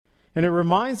And it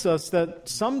reminds us that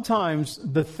sometimes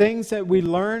the things that we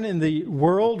learn in the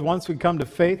world, once we come to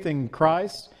faith in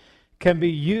Christ, can be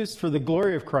used for the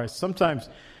glory of Christ. Sometimes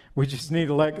we just need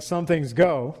to let some things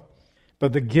go.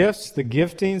 But the gifts, the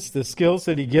giftings, the skills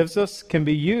that He gives us can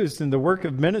be used in the work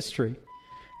of ministry.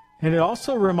 And it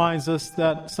also reminds us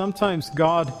that sometimes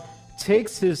God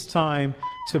takes His time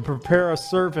to prepare a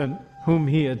servant whom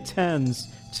He intends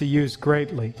to use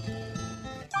greatly.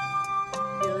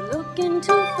 You're looking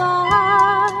too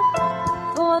far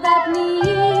for that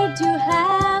need you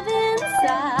have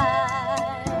inside.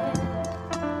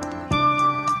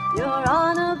 You're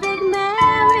on a big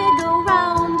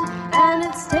merry-go-round and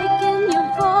it's taking you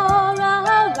for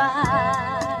a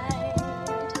ride.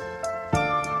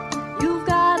 You've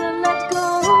got to let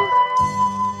go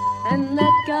and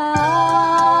let God.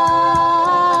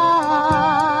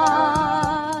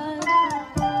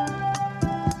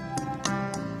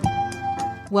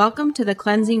 Welcome to the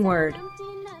Cleansing Word.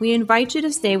 We invite you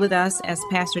to stay with us as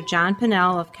Pastor John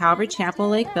Pennell of Calvary Chapel,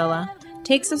 Lake Villa,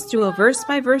 takes us through a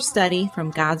verse-by-verse study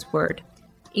from God's Word.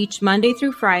 Each Monday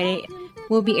through Friday,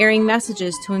 we'll be airing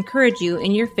messages to encourage you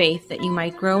in your faith that you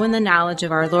might grow in the knowledge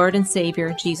of our Lord and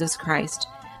Savior, Jesus Christ.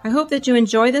 I hope that you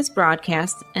enjoy this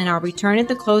broadcast, and I'll return at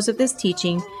the close of this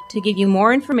teaching to give you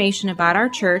more information about our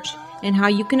church and how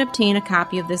you can obtain a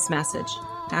copy of this message.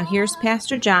 Now here's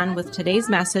Pastor John with today's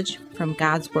message from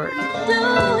God's Word. Do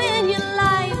in your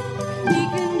life, you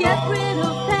can get rid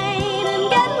of pain and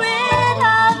get rid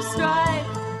of strife.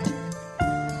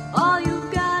 All you've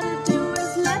got to do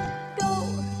is let go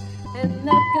and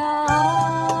let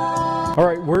God. All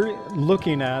right, we're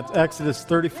looking at Exodus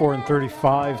 34 and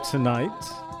 35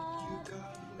 tonight.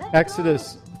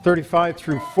 Exodus 35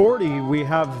 through 40, we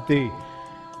have the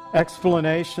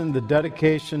explanation, the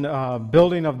dedication,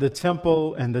 building of the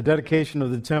temple and the dedication of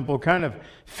the temple, kind of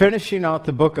finishing out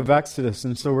the book of Exodus.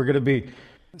 And so we're going to be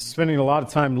spending a lot of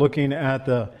time looking at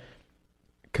the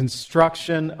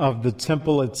construction of the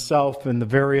temple itself and the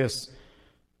various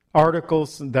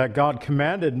articles that God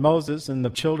commanded Moses and the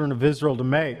children of Israel to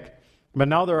make. But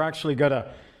now they're actually going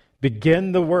to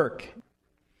begin the work.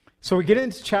 So we get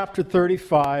into chapter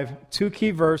 35, two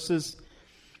key verses,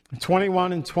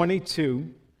 21 and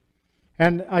 22.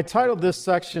 And I titled this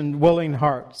section, Willing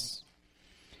Hearts.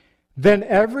 Then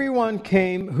everyone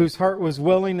came whose heart was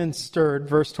willing and stirred,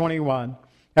 verse 21.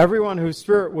 Everyone whose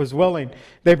spirit was willing.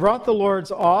 They brought the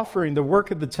Lord's offering, the work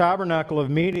of the tabernacle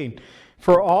of meeting,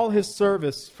 for all His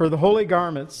service, for the holy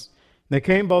garments. They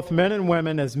came both men and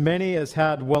women, as many as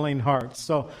had willing hearts.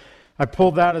 So I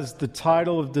pulled that as the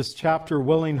title of this chapter,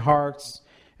 Willing Hearts.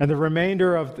 And the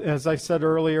remainder of, as I said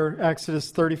earlier,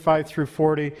 Exodus 35 through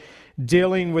 40,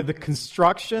 dealing with the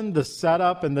construction, the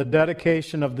setup, and the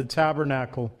dedication of the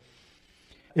tabernacle.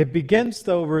 It begins,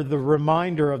 though, with the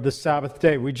reminder of the Sabbath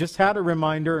day. We just had a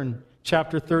reminder in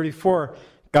chapter 34.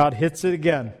 God hits it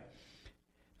again.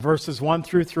 Verses 1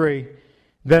 through 3.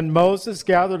 Then Moses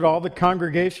gathered all the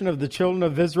congregation of the children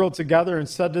of Israel together and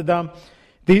said to them,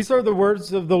 These are the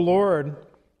words of the Lord,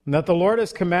 that the Lord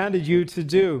has commanded you to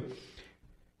do.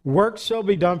 Work shall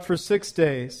be done for 6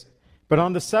 days, but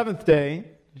on the seventh day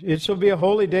it shall be a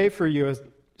holy day for you, a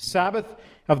Sabbath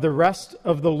of the rest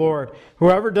of the Lord.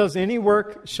 Whoever does any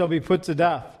work shall be put to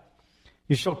death.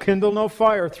 You shall kindle no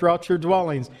fire throughout your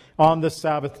dwellings on the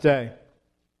Sabbath day.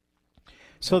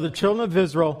 So the children of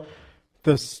Israel,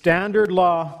 the standard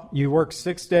law, you work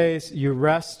 6 days, you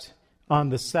rest on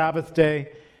the Sabbath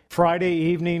day. Friday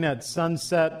evening at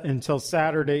sunset until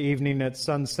Saturday evening at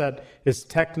sunset is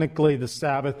technically the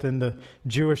Sabbath in the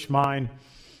Jewish mind.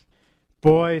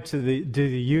 Boy, to the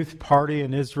youth party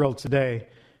in Israel today,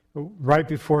 right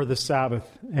before the Sabbath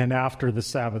and after the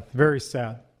Sabbath. Very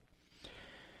sad.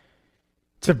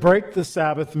 To break the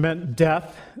Sabbath meant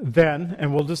death then,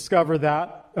 and we'll discover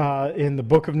that in the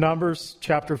book of Numbers,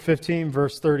 chapter 15,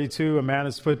 verse 32. A man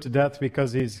is put to death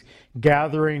because he's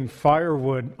gathering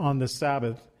firewood on the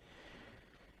Sabbath.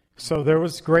 So there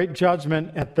was great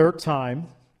judgment at their time.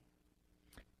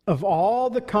 Of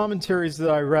all the commentaries that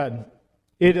I read,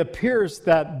 it appears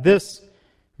that this,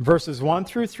 verses 1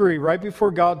 through 3, right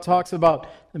before God talks about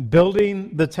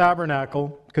building the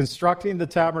tabernacle, constructing the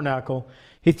tabernacle,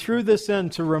 He threw this in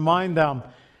to remind them,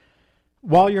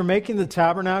 while you're making the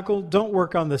tabernacle, don't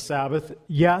work on the Sabbath.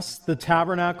 Yes, the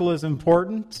tabernacle is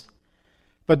important,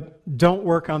 but don't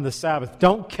work on the Sabbath.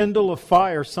 Don't kindle a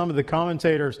fire. Some of the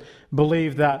commentators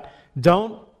believe that.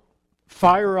 Don't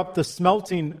fire up the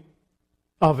smelting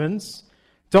ovens.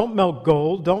 Don't melt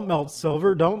gold. Don't melt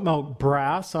silver. Don't melt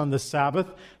brass on the Sabbath.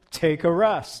 Take a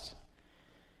rest.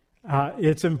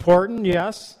 It's important,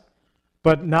 yes,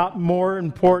 but not more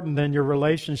important than your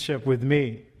relationship with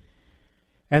me.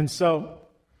 And so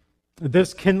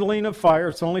this kindling of fire,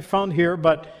 it's only found here,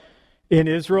 but in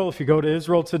Israel, if you go to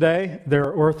Israel today, there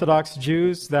are Orthodox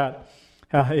Jews that,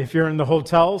 if you're in the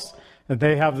hotels,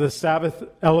 they have the Sabbath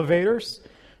elevators.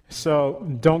 So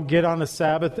don't get on a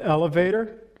Sabbath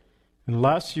elevator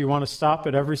unless you want to stop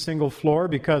at every single floor,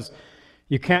 because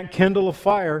you can't kindle a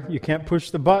fire. You can't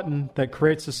push the button that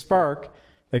creates a spark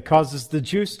that causes the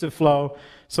juice to flow.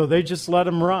 So they just let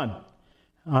them run.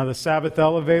 The Sabbath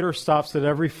elevator stops at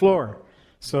every floor.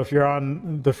 So if you're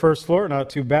on the first floor, not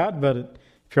too bad, but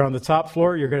if you're on the top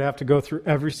floor, you're going to have to go through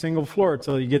every single floor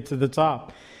until you get to the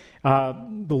top.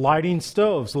 The lighting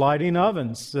stoves, lighting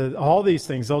ovens, all these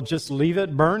things, they'll just leave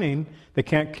it burning. They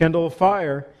can't kindle a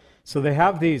fire. So they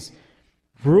have these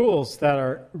rules that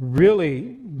are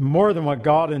really more than what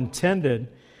God intended.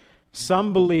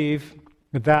 Some believe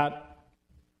that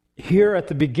here at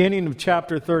the beginning of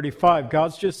chapter 35,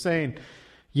 God's just saying,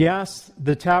 yes,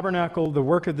 the tabernacle, the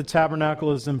work of the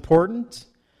tabernacle is important,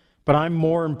 but I'm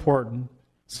more important.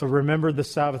 So remember the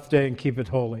Sabbath day and keep it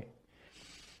holy.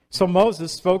 So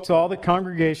Moses spoke to all the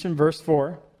congregation, verse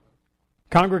 4.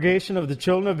 Congregation of the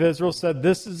children of Israel said,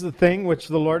 this is the thing which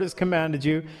the Lord has commanded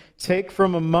you. Take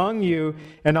from among you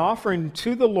an offering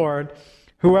to the Lord.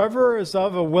 Whoever is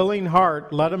of a willing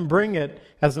heart, let him bring it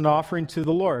as an offering to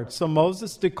the Lord. So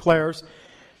Moses declares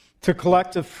to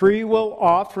collect a free will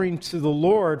offering to the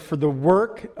Lord for the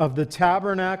work of the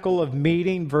tabernacle of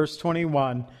meeting, verse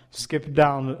 21. Skip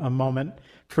down a moment.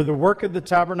 For the work of the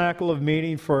tabernacle of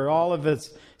meeting, for all of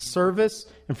its service,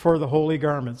 and for the holy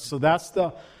garments. So that's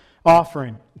the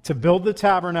offering. To build the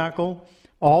tabernacle,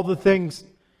 all the things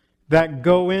that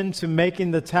go into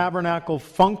making the tabernacle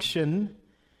function,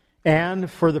 and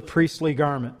for the priestly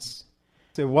garments.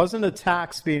 It wasn't a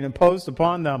tax being imposed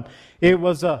upon them. It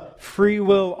was a free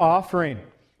will offering.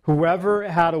 Whoever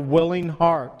had a willing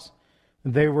heart,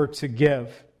 they were to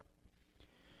give.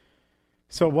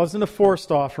 So it wasn't a forced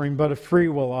offering, but a free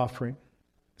will offering.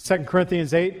 2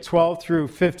 Corinthians 8, 12 through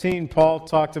 15, Paul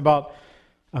talked about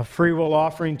a free will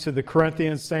offering to the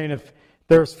Corinthians, saying if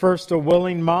there's first a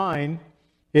willing mind,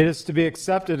 it is to be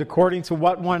accepted according to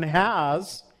what one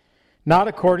has, not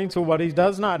according to what he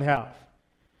does not have.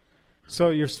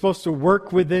 So you're supposed to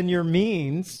work within your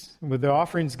means with the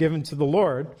offerings given to the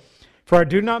Lord. For I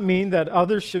do not mean that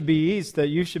others should be eased, that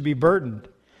you should be burdened,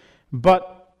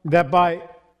 but that by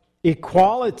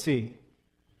equality,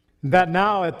 that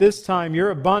now at this time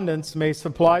your abundance may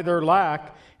supply their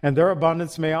lack, and their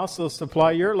abundance may also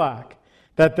supply your lack,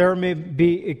 that there may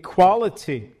be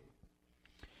equality.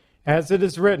 As it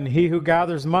is written, he who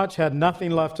gathers much had nothing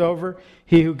left over,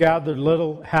 he who gathered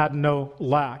little had no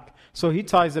lack. So he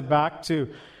ties it back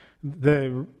to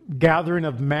the gathering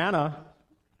of manna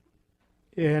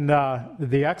in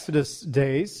the Exodus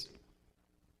days.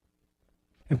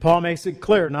 And Paul makes it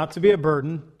clear not to be a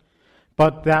burden,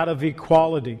 but that of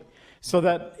equality. So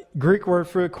that Greek word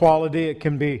for equality, it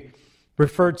can be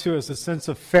referred to as a sense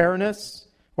of fairness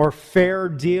or fair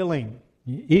dealing,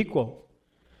 equal.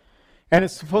 And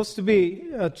it's supposed to be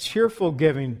a cheerful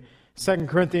giving. 2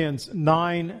 Corinthians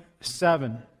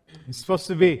 9:7. It's supposed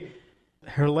to be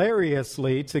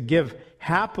hilariously, to give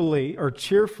happily or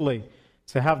cheerfully,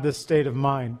 to have this state of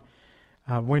mind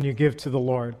when you give to the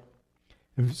Lord.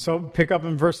 And so pick up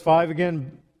in verse 5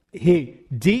 again. He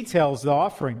details the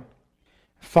offering.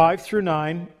 5 through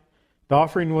 9, the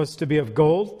offering was to be of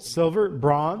gold, silver,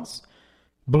 bronze,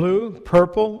 blue,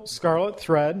 purple, scarlet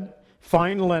thread,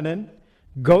 fine linen,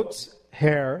 goat's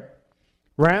hair,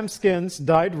 ram skins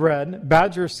dyed red,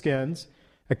 badger skins,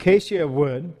 acacia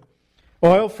wood,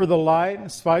 oil for the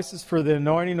light, spices for the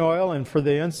anointing oil and for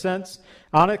the incense,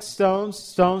 onyx stones,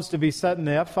 stones to be set in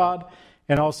the ephod,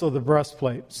 and also the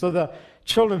breastplate. So the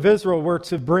children of Israel were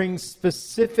to bring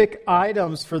specific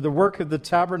items for the work of the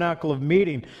tabernacle of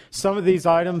meeting. Some of these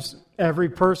items, every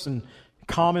person,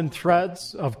 common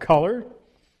threads of color,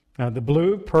 the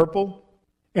blue, purple,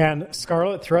 and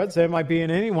scarlet threads, they might be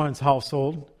in anyone's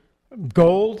household.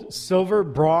 Gold, silver,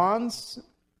 bronze,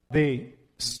 the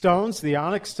stones, the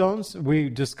onyx stones, we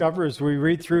discover as we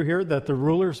read through here that the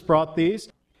rulers brought these.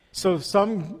 So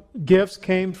some gifts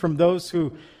came from those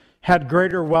who had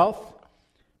greater wealth,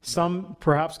 some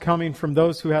perhaps coming from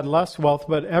those who had less wealth,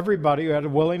 but everybody who had a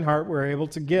willing heart were able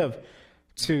to give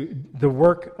to the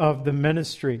work of the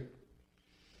ministry.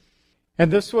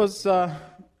 And this was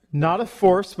not a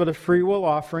force, but a free will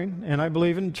offering. And I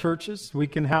believe in churches we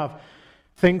can have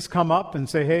things come up and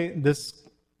say, hey, this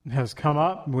has come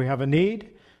up. We have a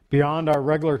need beyond our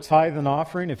regular tithe and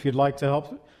offering. If you'd like to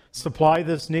help supply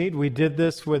this need, we did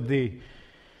this with the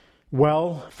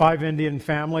well, 5 Indian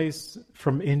families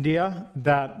from India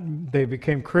that they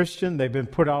became Christian. They've been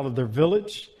put out of their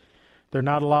village. They're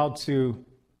not allowed to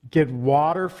get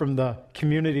water from the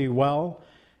community well.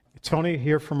 Tony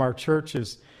here from our church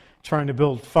is trying to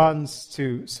build funds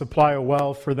to supply a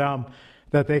well for them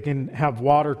that they can have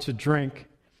water to drink.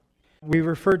 We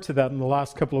referred to that in the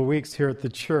last couple of weeks here at the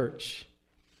church.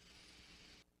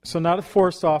 So not a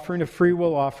forced offering, a free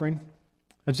will offering.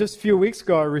 And just a few weeks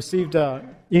ago, I received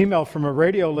an email from a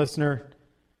radio listener.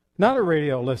 Not a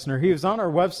radio listener. He was on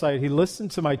our website. He listened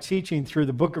to my teaching through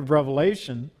the book of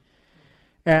Revelation.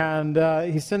 And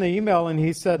he sent an email and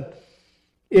he said,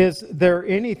 is there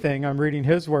anything, I'm reading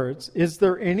his words, is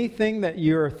there anything that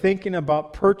you're thinking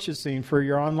about purchasing for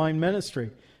your online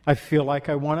ministry? I feel like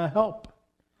I want to help.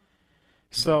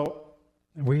 So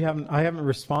I haven't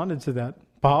responded to that.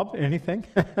 Bob, anything?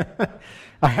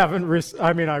 I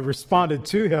responded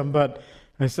to him, but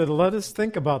I said, let us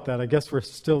think about that. I guess we're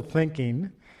still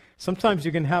thinking. Sometimes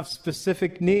you can have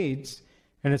specific needs,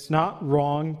 and it's not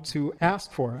wrong to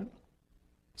ask for it.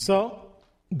 So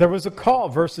there was a call,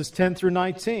 verses 10 through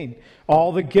 19.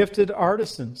 All the gifted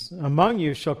artisans among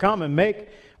you shall come and make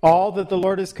all that the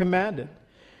Lord has commanded.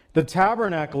 The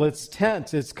tabernacle, its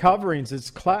tent, its coverings,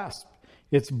 its clasp,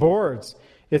 its boards,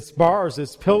 its bars,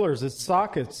 its pillars, its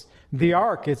sockets, the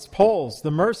ark, its poles,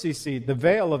 the mercy seat, the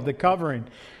veil of the covering,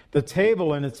 the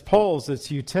table and its poles, its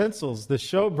utensils, the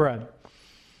showbread.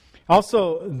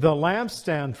 Also the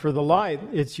lampstand for the light,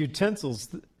 its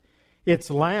utensils,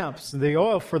 its lamps, the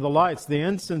oil for the lights, the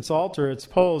incense altar, its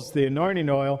poles, the anointing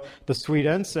oil, the sweet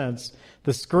incense,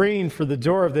 the screen for the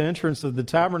door of the entrance of the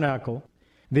tabernacle,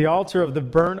 the altar of the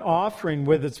burnt offering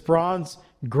with its bronze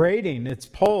grating, its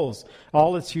poles,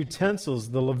 all its utensils,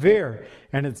 the laver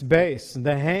and its base,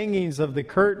 the hangings of the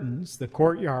curtains, the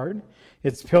courtyard,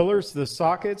 its pillars, the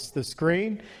sockets, the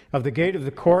screen of the gate of the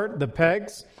court, the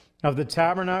pegs of the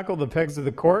tabernacle, the pegs of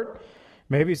the court.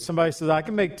 Maybe somebody says, I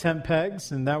can make tent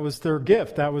pegs, and that was their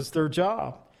gift. That was their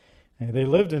job. And they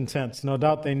lived in tents. No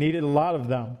doubt they needed a lot of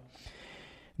them.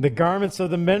 The garments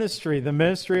of the ministry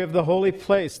of the holy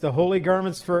place, the holy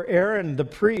garments for Aaron, the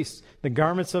priest, the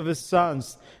garments of his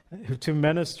sons to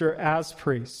minister as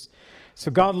priests. So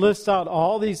God lists out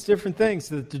all these different things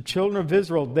that the children of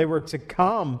Israel, they were to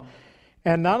come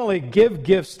and not only give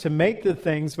gifts to make the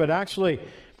things, but actually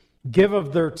give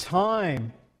of their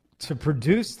time to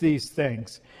produce these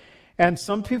things. And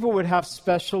some people would have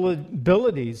special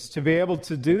abilities to be able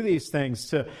to do these things,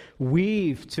 to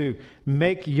weave, to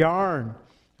make yarn.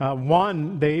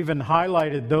 They even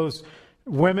highlighted those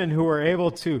women who were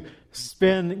able to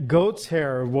spin goat's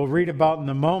hair, we'll read about in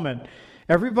a moment.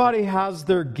 Everybody has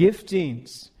their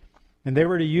giftings, and they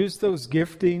were to use those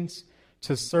giftings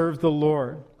to serve the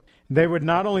Lord. They would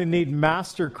not only need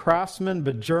master craftsmen,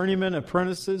 but journeymen,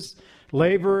 apprentices,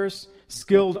 laborers,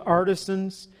 skilled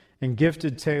artisans, and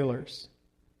gifted tailors.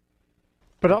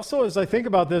 But also, as I think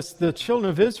about this, the children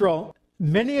of Israel,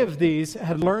 many of these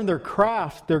had learned their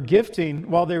craft, their gifting,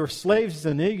 while they were slaves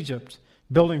in Egypt,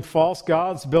 building false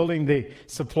gods, building the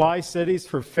supply cities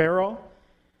for Pharaoh.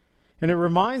 And it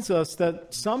reminds us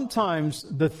that sometimes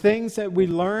the things that we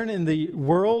learn in the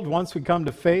world, once we come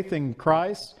to faith in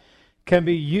Christ, can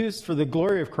be used for the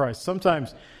glory of Christ.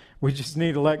 Sometimes we just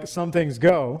need to let some things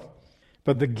go.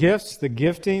 But the gifts, the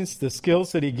giftings, the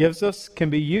skills that he gives us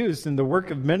can be used in the work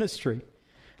of ministry.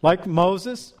 Like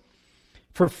Moses,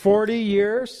 for 40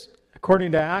 years,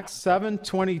 according to Acts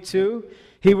 7:22,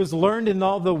 he was learned in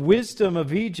all the wisdom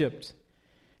of Egypt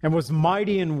and was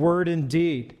mighty in word and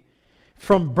deed.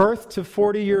 From birth to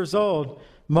 40 years old,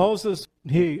 Moses,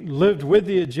 he lived with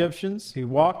the Egyptians. He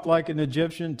walked like an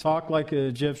Egyptian, talked like an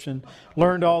Egyptian,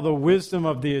 learned all the wisdom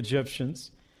of the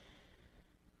Egyptians.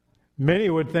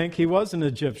 Many would think he was an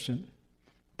Egyptian.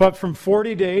 But from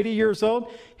 40 to 80 years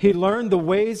old, he learned the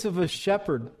ways of a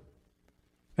shepherd.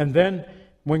 And then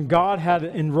when God had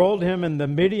enrolled him in the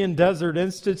Midian Desert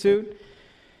Institute,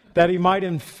 that he might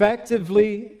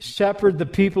effectively shepherd the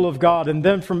people of God. And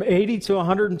then from 80 to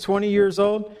 120 years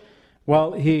old,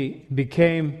 well, he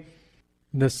became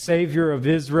the Savior of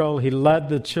Israel. He led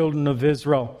the children of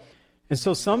Israel. And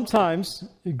so sometimes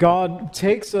God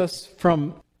takes us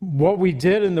from what we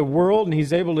did in the world, and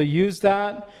he's able to use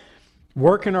that,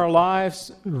 work in our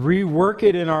lives, rework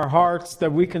it in our hearts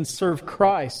that we can serve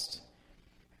Christ.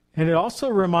 And it also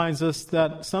reminds us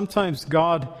that sometimes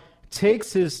God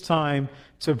takes his time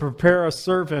to prepare a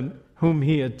servant whom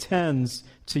he intends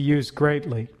to use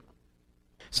greatly.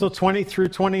 So 20 through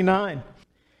 29.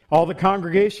 All the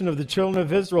congregation of the children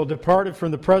of Israel departed from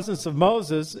the presence of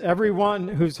Moses. Everyone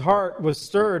whose heart was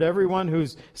stirred, everyone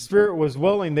whose spirit was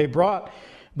willing, they brought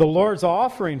the Lord's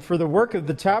offering for the work of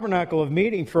the tabernacle of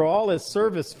meeting, for all its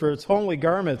service, for its holy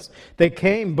garments. They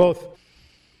came, both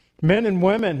men and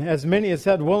women, as many as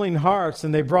had willing hearts,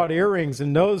 and they brought earrings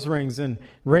and nose rings and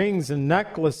rings and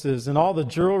necklaces and all the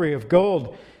jewelry of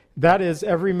gold. That is,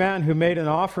 every man who made an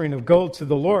offering of gold to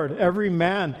the Lord, every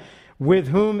man with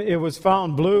whom it was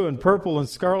found blue and purple and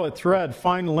scarlet thread,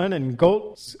 fine linen,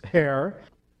 goat's hair,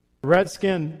 red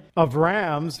skin of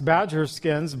rams, badger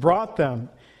skins, brought them.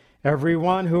 Every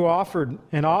one who offered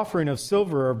an offering of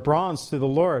silver or bronze to the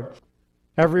Lord.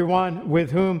 Every one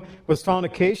with whom was found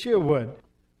acacia wood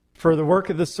for the work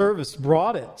of the service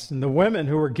brought it. And the women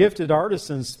who were gifted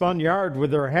artisans spun yarn with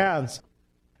their hands,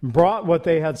 brought what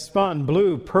they had spun,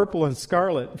 blue, purple, and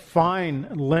scarlet, fine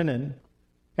linen.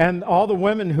 And all the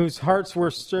women whose hearts were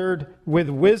stirred with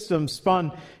wisdom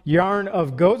spun yarn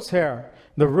of goat's hair.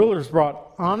 The rulers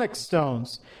brought onyx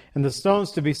stones, and the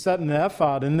stones to be set in the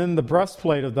ephod, and then the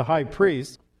breastplate of the high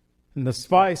priest, and the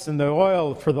spice and the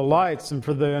oil for the lights, and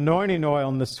for the anointing oil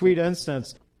and the sweet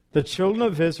incense. The children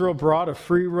of Israel brought a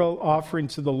freewill offering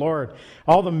to the Lord.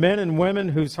 All the men and women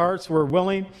whose hearts were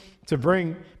willing to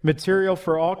bring material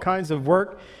for all kinds of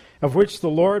work, of which the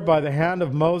Lord by the hand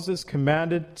of Moses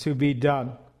commanded to be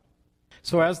done.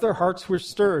 So as their hearts were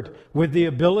stirred with the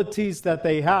abilities that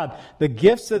they had, the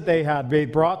gifts that they had, they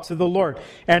brought to the Lord.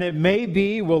 And it may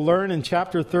be, we'll learn in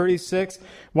chapter 36,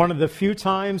 one of the few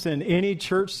times in any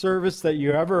church service that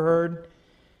you ever heard,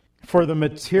 for the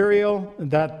material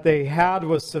that they had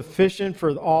was sufficient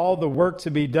for all the work to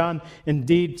be done,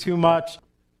 indeed too much.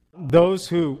 Those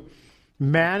who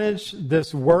managed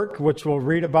this work, which we'll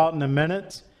read about in a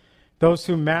minute, those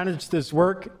who managed this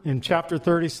work in chapter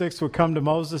 36 would come to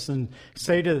Moses and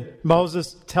say to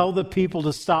Moses, tell the people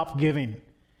to stop giving.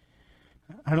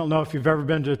 I don't know if you've ever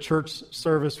been to a church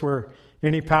service where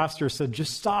any pastor said,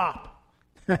 just stop.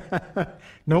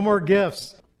 No more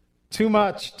gifts. Too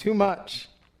much, too much.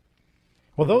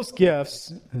 Well, those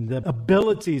gifts and the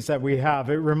abilities that we have,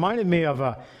 it reminded me of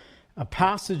a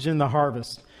passage in The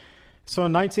Harvest. So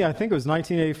in I think it was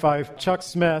 1985, Chuck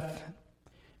Smith,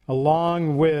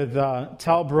 along with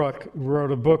Tal Brook,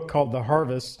 wrote a book called The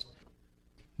Harvest.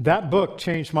 That book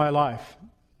changed my life.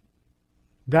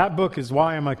 That book is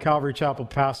why I'm a Calvary Chapel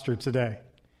pastor today.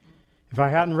 If I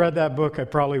hadn't read that book, I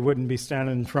probably wouldn't be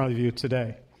standing in front of you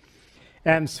today.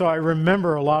 And so I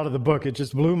remember a lot of the book. It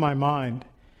just blew my mind.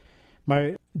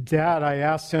 My dad, I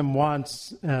asked him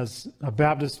once, as a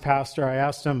Baptist pastor, I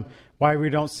asked him why we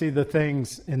don't see the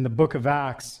things in the book of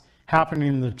Acts happening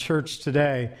in the church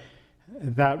today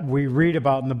that we read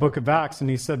about in the book of Acts. And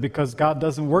he said, because God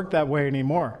doesn't work that way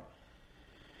anymore.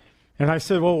 And I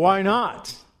said, well, why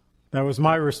not? That was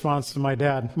my response to my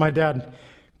dad. My dad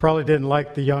probably didn't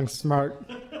like the young, smart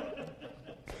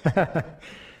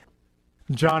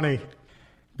Johnny.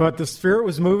 But the Spirit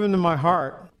was moving in my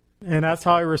heart. And that's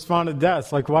how I responded to that.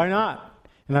 It's like, why not?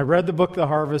 And I read the book, The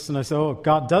Harvest, and I said, oh,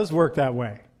 God does work that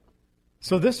way.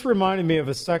 So this reminded me of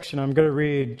a section. I'm going to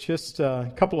read just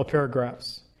a couple of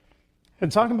paragraphs.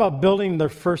 And talking about building their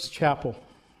first chapel.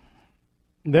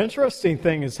 The interesting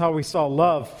thing is how we saw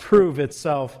love prove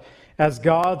itself as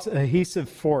God's adhesive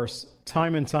force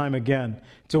time and time again.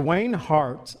 Dwayne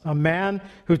Hart, a man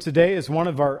who today is one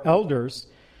of our elders,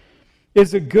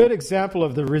 is a good example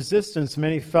of the resistance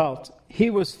many felt.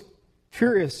 He was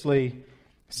furiously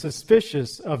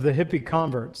suspicious of the hippie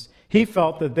converts. He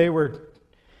felt that they were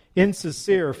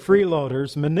insincere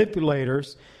freeloaders,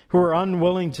 manipulators, who were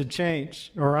unwilling to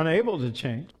change or unable to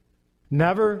change.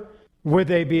 Never would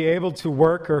they be able to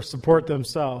work or support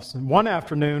themselves. And one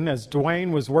afternoon, as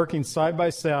Dwayne was working side by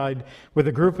side with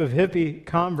a group of hippie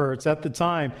converts at the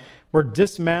time, were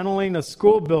dismantling a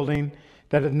school building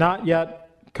that had not yet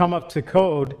come up to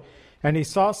code, and he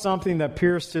saw something that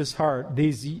pierced his heart.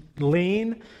 These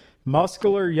lean,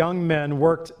 muscular young men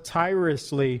worked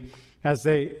tirelessly as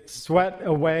they sweat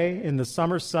away in the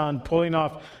summer sun, pulling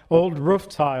off old roof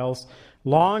tiles.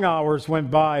 Long hours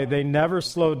went by. They never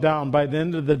slowed down. By the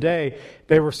end of the day,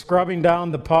 they were scrubbing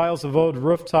down the piles of old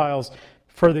roof tiles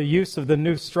for the use of the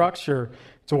new structure.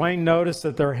 Dwayne noticed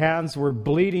that their hands were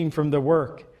bleeding from the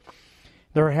work.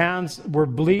 Their hands were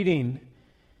bleeding.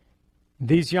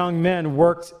 These young men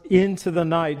worked into the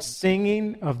night,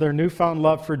 singing of their newfound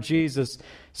love for Jesus.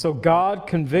 So God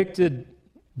convicted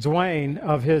Dwayne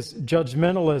of his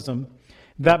judgmentalism,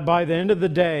 that by the end of the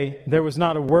day, there was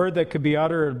not a word that could be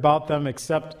uttered about them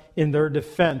except in their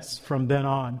defense from then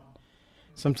on.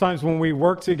 Sometimes when we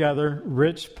work together,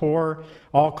 rich, poor,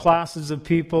 all classes of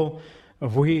people,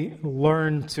 we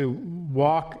learn to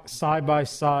walk side by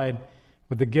side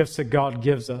with the gifts that God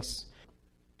gives us.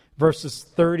 Verses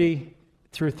 30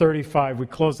 through 35, we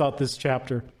close out this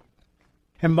chapter.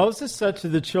 And Moses said to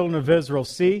the children of Israel,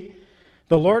 see,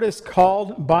 the Lord has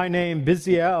called by name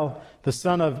Bezalel, the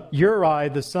son of Uri,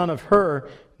 the son of Hur,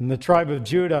 in the tribe of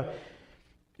Judah.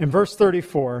 In verse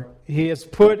 34, he has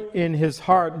put in his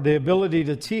heart the ability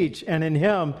to teach, and in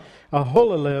him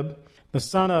Aholiab, the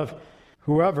son of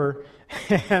whoever,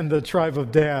 and the tribe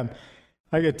of Dan.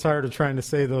 I get tired of trying to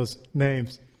say those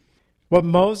names. What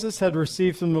Moses had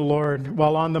received from the Lord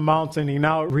while on the mountain, he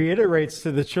now reiterates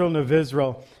to the children of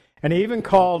Israel. And he even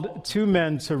called 2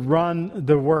 men to run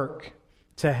the work,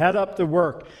 to head up the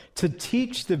work, to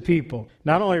teach the people.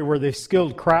 Not only were they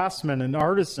skilled craftsmen and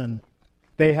artisan,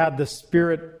 they had the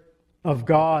Spirit of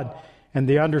God and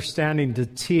the understanding to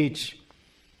teach.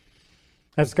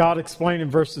 As God explained in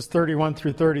verses 31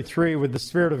 through 33, with the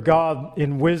Spirit of God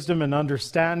in wisdom and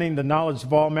understanding, the knowledge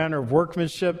of all manner of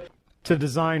workmanship, to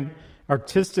design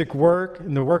artistic work,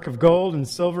 and the work of gold and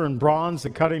silver and bronze, the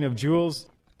cutting of jewels,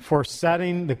 for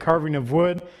setting, the carving of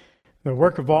wood, the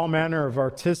work of all manner of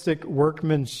artistic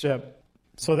workmanship.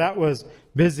 So that was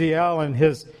Bezalel, and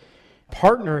his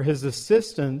partner, his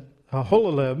assistant,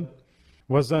 Aholiab,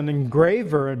 was an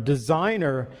engraver, a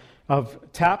designer of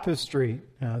tapestry,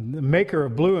 the maker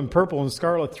of blue and purple and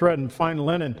scarlet thread and fine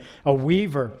linen, a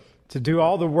weaver, to do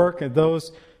all the work of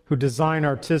those who design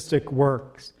artistic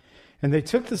works. And they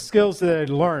took the skills that they'd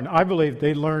learned. I believe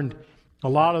they learned a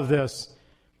lot of this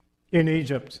in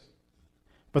Egypt.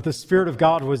 But the Spirit of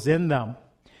God was in them.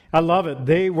 I love it.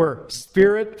 They were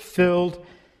Spirit-filled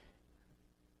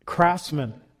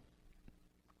craftsmen,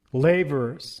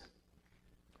 laborers,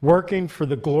 working for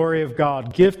the glory of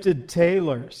God, gifted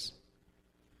tailors.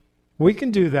 We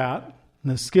can do that.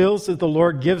 And the skills that the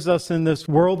Lord gives us in this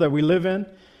world that we live in,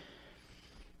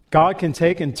 God can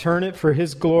take and turn it for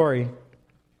His glory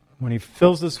when He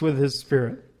fills us with His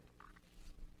Spirit.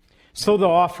 So the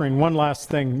offering, one last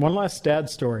thing, one last dad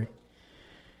story.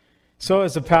 So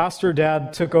as a pastor,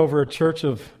 Dad took over a church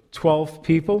of 12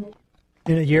 people.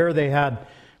 In a year, they had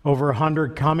over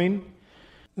 100 coming.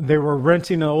 They were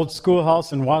renting an old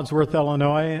schoolhouse in Wadsworth,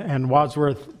 Illinois, and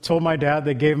Wadsworth told my dad,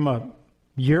 they gave him a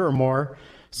year or more,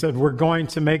 said, we're going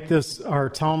to make this our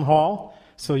town hall,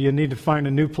 so you need to find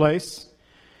a new place.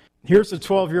 Here's a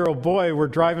 12-year-old boy. We're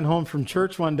driving home from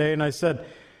church one day, and I said,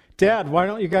 Dad, why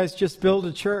don't you guys just build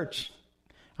a church?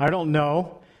 I don't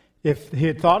know if he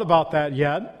had thought about that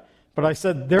yet, but I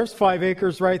said, there's 5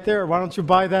 acres right there. Why don't you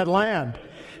buy that land?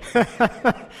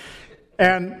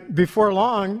 And before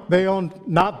long, they owned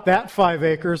not that 5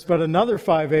 acres, but another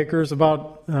 5 acres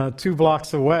about 2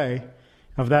 blocks away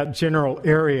of that general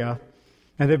area.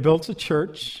 And they built a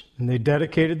church, and they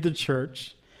dedicated the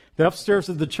church. The upstairs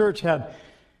of the church had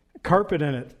carpet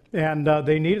in it, and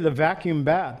they needed a vacuum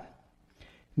bad.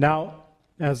 Now,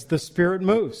 as the Spirit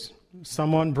moves,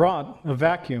 someone brought a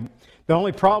vacuum. The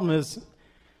only problem is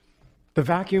the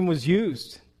vacuum was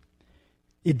used.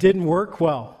 It didn't work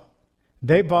well.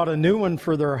 They bought a new one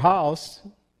for their house,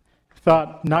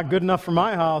 thought, not good enough for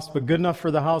my house, but good enough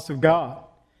for the house of God.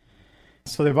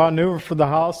 So they bought a new one for the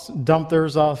house, dumped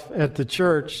theirs off at the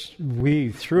church.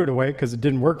 We threw it away because it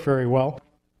didn't work very well.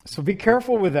 So be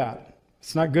careful with that.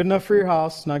 It's not good enough for your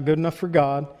house. It's not good enough for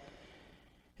God.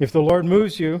 If the Lord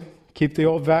moves you, keep the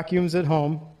old vacuums at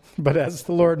home, but as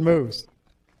the Lord moves.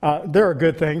 There are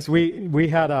good things. We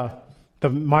had the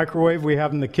microwave we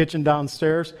have in the kitchen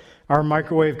downstairs. Our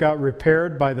microwave got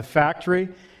repaired by the factory.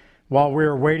 While we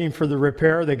were waiting for the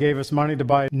repair, they gave us money to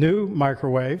buy a new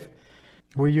microwave.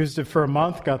 We used it for a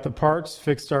month, got the parts,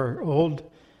 fixed our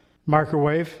old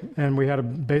microwave, and we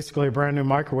had basically a brand new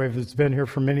microwave that's been here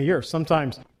for many years.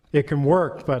 Sometimes it can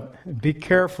work, but be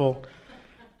careful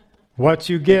what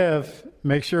you give.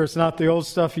 Make sure it's not the old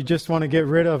stuff you just want to get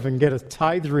rid of and get a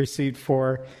tithe receipt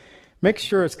for. Make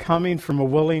sure it's coming from a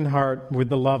willing heart with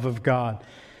the love of God.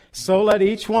 So let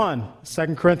each one,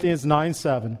 2 Corinthians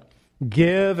 9:7,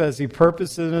 give as he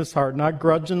purposes in his heart, not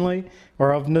grudgingly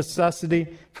or of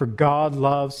necessity, for God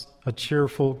loves a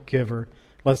cheerful giver.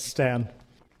 Let's stand.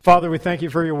 Father, we thank you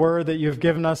for your word that you've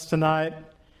given us tonight.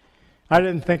 I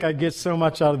didn't think I'd get so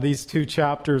much out of these 2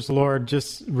 chapters, Lord,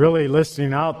 just really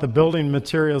listing out the building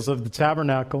materials of the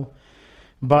tabernacle,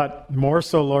 but more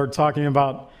so, Lord, talking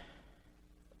about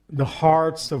the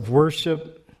hearts of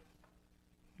worship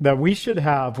that we should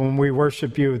have when we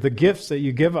worship you, the gifts that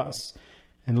you give us.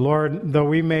 And Lord, though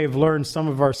we may have learned some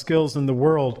of our skills in the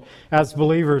world as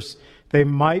believers, they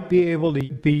might be able to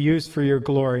be used for your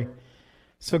glory.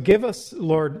 So give us,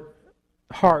 Lord,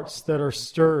 hearts that are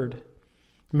stirred,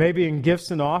 maybe in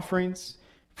gifts and offerings,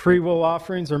 free will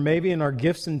offerings, or maybe in our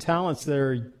gifts and talents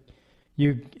that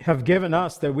you have given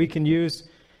us that we can use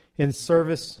in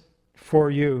service for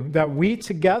you, that we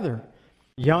together,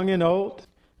 young and old,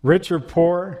 rich or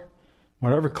poor,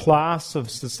 whatever class of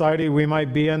society we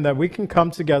might be in, that we can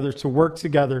come together to work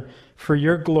together for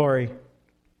your glory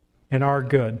and our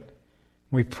good.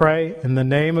 We pray in the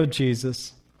name of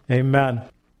Jesus. Amen.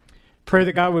 Pray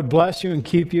that God would bless you and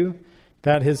keep you,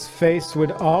 that his face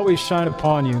would always shine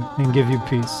upon you and give you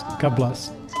peace. God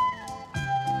bless.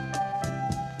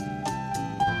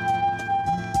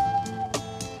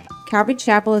 Calvary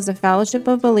Chapel is a fellowship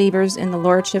of believers in the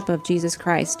Lordship of Jesus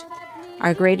Christ.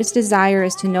 Our greatest desire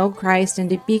is to know Christ and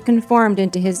to be conformed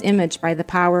into his image by the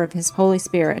power of his Holy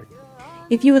Spirit.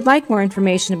 If you would like more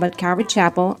information about Calvary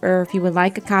Chapel, or if you would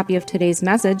like a copy of today's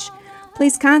message,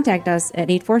 please contact us at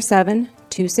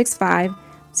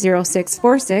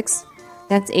 847-265-0646.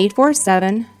 That's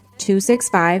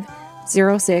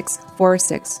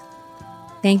 847-265-0646.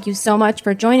 Thank you so much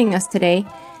for joining us today,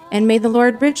 and may the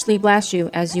Lord richly bless you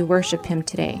as you worship him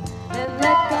today. And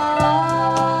let God